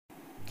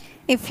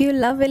If you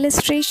love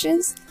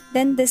illustrations,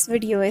 then this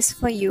video is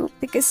for you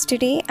because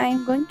today I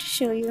am going to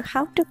show you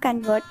how to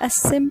convert a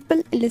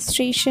simple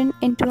illustration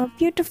into a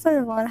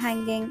beautiful wall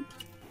hanging.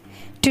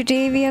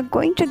 Today we are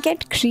going to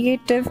get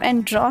creative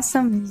and draw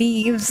some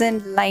leaves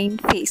and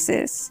lined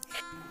faces.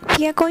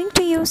 We are going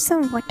to use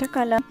some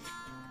watercolor,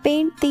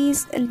 paint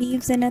these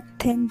leaves in a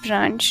thin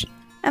branch.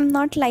 I'm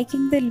not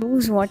liking the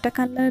loose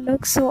watercolor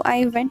look, so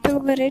I went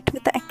over it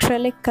with the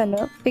acrylic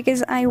color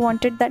because I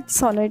wanted that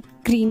solid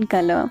green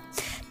color.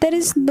 There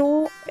is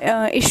no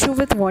issue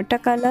with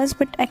watercolors,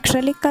 but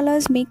acrylic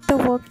colors make the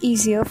work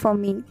easier for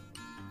me.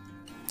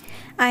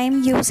 I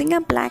am using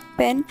a black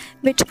pen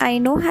which I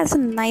know has a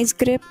nice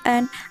grip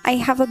and I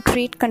have a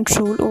great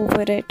control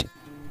over it.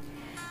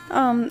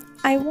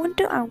 I want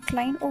to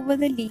outline over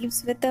the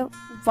leaves with a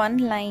one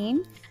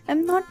line.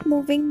 I'm not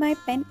moving my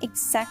pen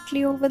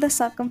exactly over the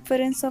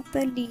circumference of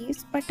the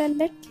leaves, but a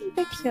little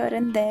bit here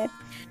and there.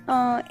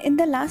 In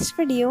the last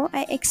video,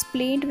 I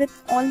explained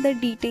with all the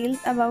details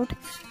about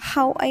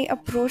how I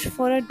approach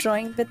for a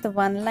drawing with the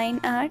one line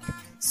art,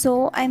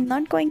 so I'm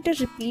not going to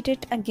repeat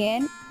it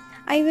again.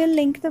 I will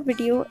link the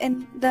video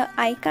in the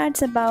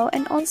iCards above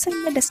and also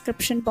in the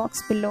description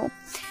box below.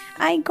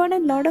 I got a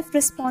lot of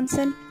response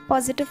and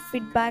positive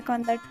feedback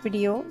on that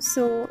video,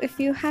 so if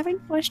you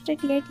haven't watched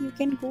it yet, you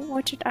can go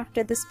watch it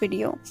after this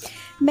video.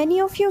 Many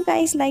of you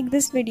guys like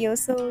this video,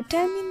 so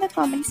tell me in the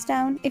comments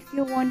down if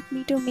you want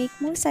me to make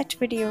more such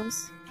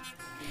videos.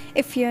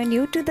 If you're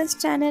new to this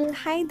channel,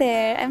 hi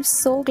there, I'm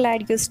so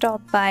glad you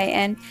stopped by,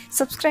 and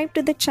subscribe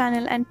to the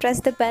channel and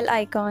press the bell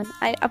icon.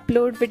 I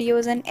upload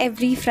videos on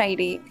every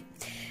Friday.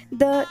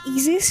 The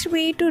easiest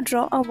way to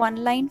draw a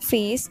one-line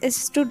face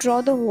is to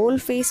draw the whole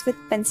face with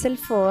pencil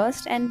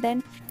first and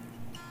then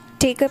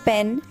take a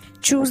pen,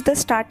 choose the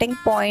starting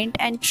point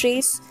and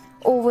trace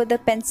over the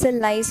pencil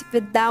lines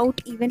without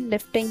even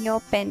lifting your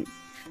pen.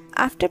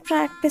 After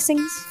practicing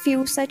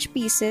few such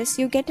pieces,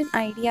 you get an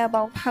idea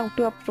about how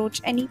to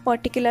approach any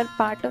particular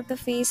part of the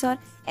face or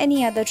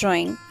any other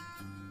drawing.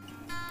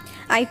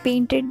 I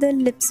painted the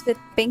lips with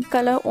pink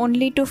color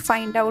only to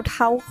find out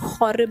how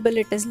horrible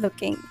it is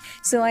looking,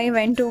 so I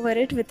went over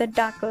it with a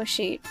darker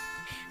shade.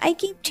 I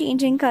keep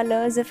changing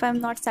colors if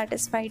I'm not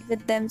satisfied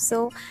with them,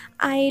 so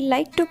I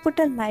like to put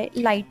a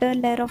lighter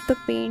layer of the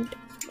paint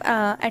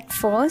at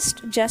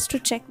first just to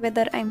check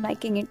whether I'm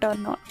liking it or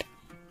not.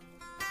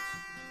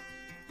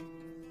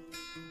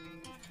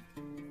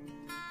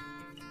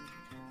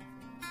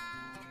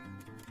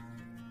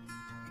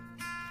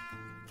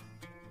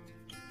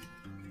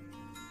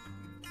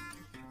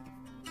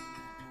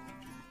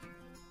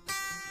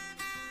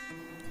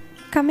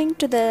 Coming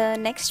to the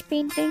next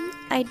painting,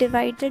 I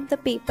divided the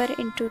paper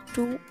into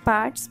two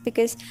parts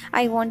because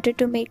I wanted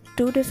to make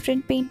two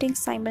different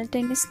paintings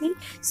simultaneously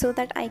so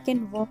that I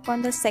can work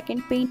on the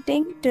second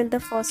painting till the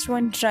first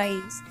one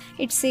dries.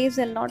 It saves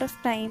a lot of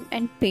time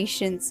and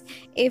patience.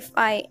 If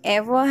I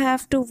ever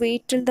have to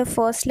wait till the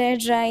first layer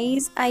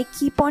dries, I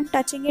keep on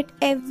touching it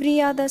every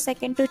other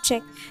second to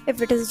check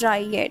if it is dry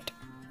yet.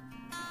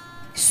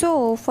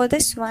 So for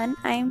this one,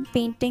 I am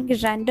painting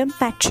random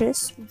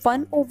patches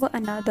one over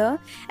another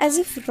as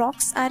if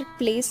rocks are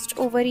placed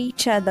over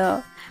each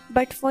other.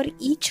 But for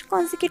each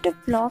consecutive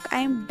block, I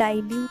am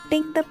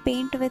diluting the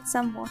paint with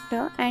some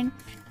water and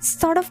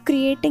sort of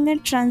creating a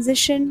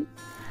transition.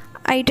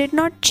 I did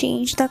not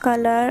change the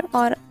color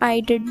or I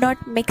did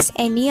not mix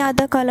any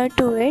other color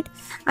to it.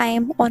 I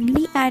am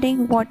only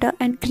adding water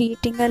and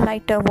creating a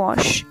lighter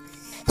wash.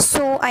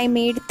 So I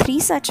made 3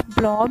 such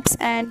blobs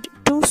and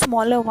 2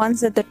 smaller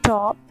ones at the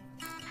top.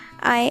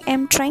 I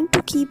am trying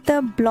to keep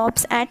the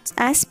blobs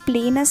as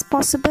plain as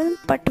possible,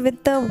 but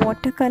with the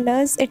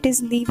watercolors it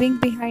is leaving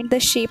behind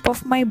the shape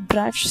of my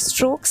brush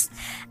strokes,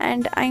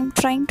 and I am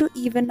trying to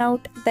even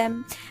out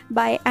them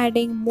by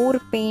adding more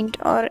paint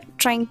or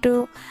trying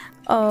to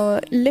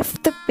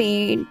lift the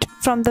paint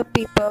from the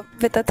paper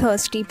with a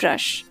thirsty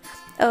brush.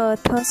 A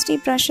thirsty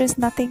brush is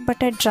nothing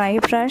but a dry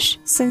brush.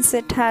 Since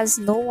it has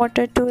no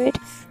water to it,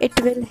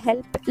 it will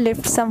help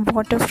lift some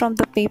water from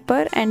the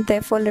paper and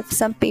therefore lift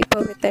some paper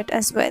with it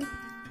as well.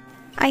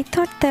 I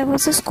thought there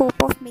was a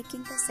scope of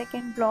making the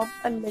second blob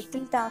a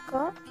little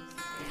darker,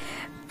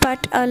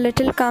 but a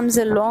little comes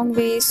a long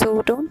way,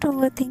 so don't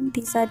overthink,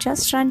 these are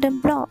just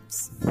random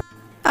blobs.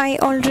 I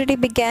already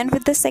began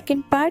with the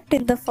second part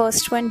till the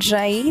first one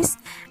dries.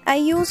 I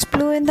used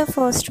blue in the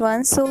first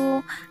one,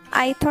 so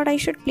I thought I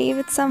should play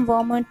with some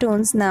warmer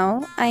tones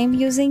now. I am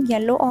using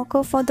yellow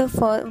ochre for the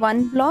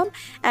one blob,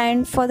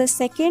 and for the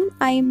second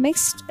I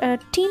mixed a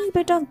teeny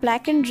bit of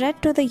black and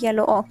red to the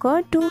yellow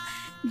ochre to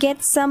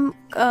get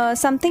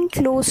something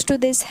close to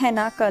this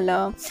henna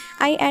color.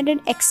 I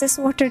added excess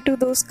water to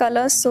those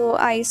colors, so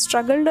I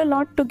struggled a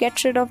lot to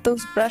get rid of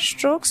those brush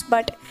strokes,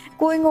 but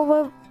going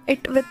over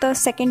it with the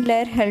second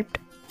layer helped.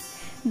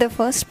 The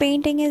first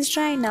painting is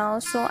dry now,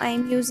 so I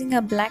am using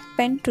a black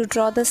pen to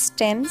draw the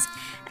stems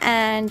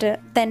and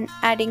then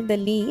adding the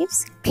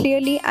leaves.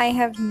 Clearly I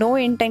have no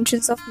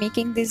intentions of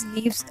making these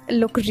leaves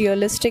look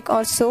realistic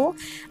or so.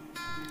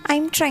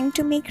 I'm trying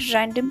to make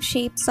random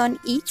shapes on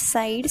each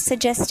side,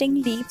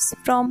 suggesting leaves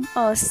from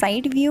a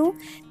side view,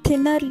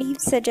 thinner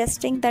leaves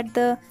suggesting that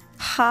the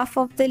half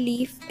of the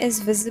leaf is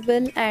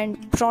visible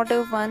and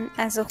broader one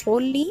as a whole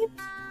leaf.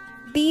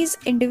 These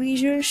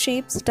individual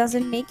shapes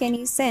doesn't make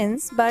any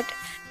sense, but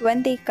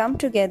when they come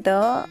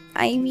together,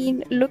 I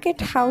mean, look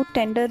at how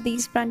tender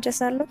these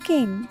branches are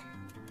looking.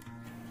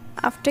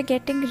 After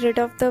getting rid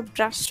of the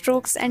brush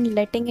strokes and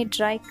letting it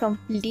dry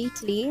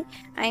completely,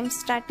 I'm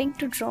starting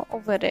to draw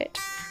over it.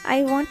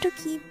 I want to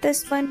keep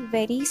this one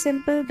very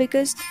simple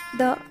because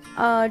the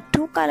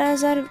two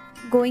colors are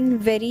going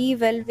very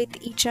well with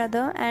each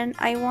other, and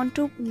I want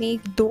to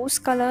make those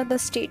color the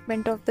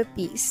statement of the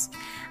piece.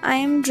 I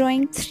am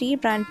drawing 3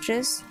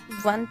 branches,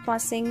 one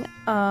passing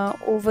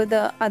over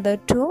the other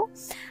two.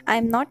 I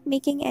am not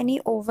making any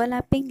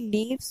overlapping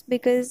leaves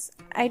because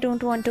I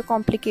don't want to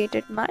complicate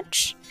it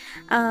much.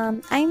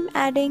 I'm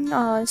adding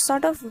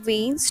sort of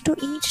veins to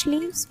each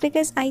leaves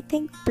because I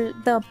think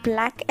the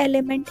black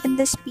element in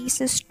this piece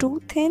is too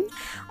thin,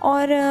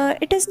 or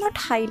it is not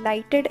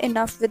highlighted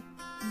enough with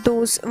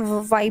those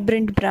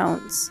vibrant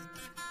browns.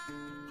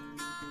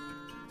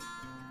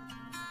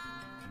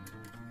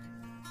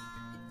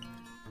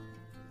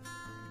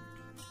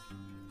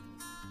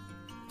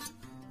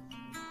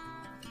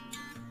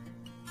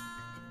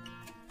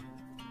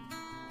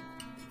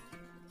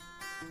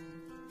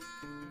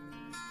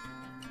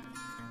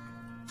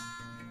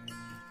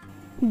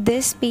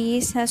 This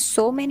piece has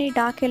so many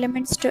dark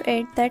elements to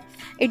it that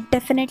it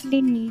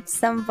definitely needs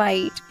some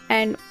white,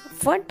 and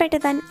what better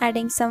than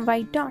adding some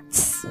white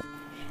dots?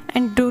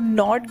 And do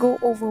not go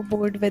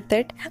overboard with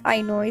it.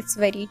 I know it's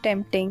very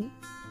tempting.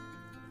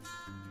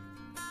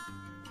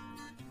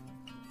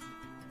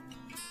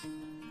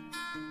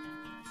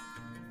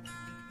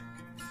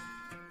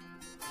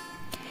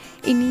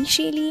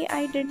 Initially,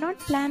 I did not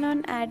plan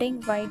on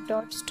adding white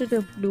dots to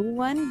the blue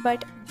one,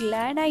 but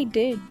glad I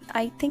did.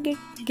 I think it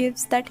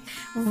gives that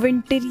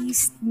wintry,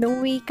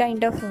 snowy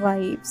kind of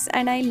vibes,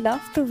 and I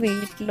love the way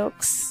it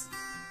looks.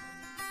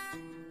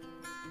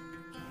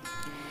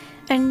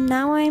 And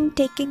now I am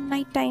taking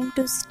my time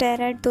to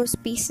stare at those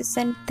pieces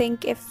and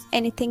think if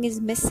anything is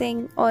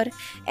missing or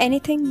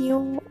anything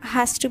new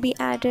has to be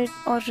added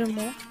or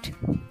removed.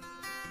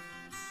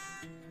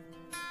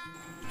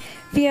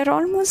 We are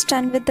almost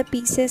done with the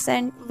pieces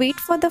and wait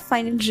for the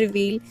final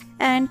reveal.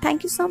 And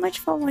thank you so much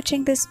for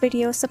watching this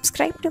video.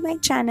 Subscribe to my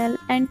channel,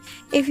 and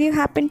if you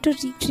happen to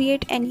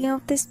recreate any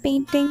of this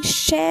painting,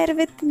 share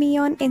with me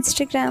on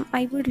Instagram.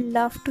 I would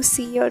love to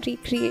see your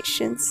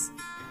recreations.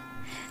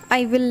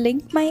 I will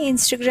link my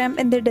Instagram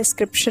in the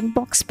description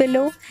box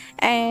below,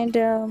 and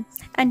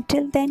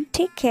until then,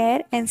 take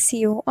care and see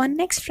you on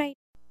next Friday.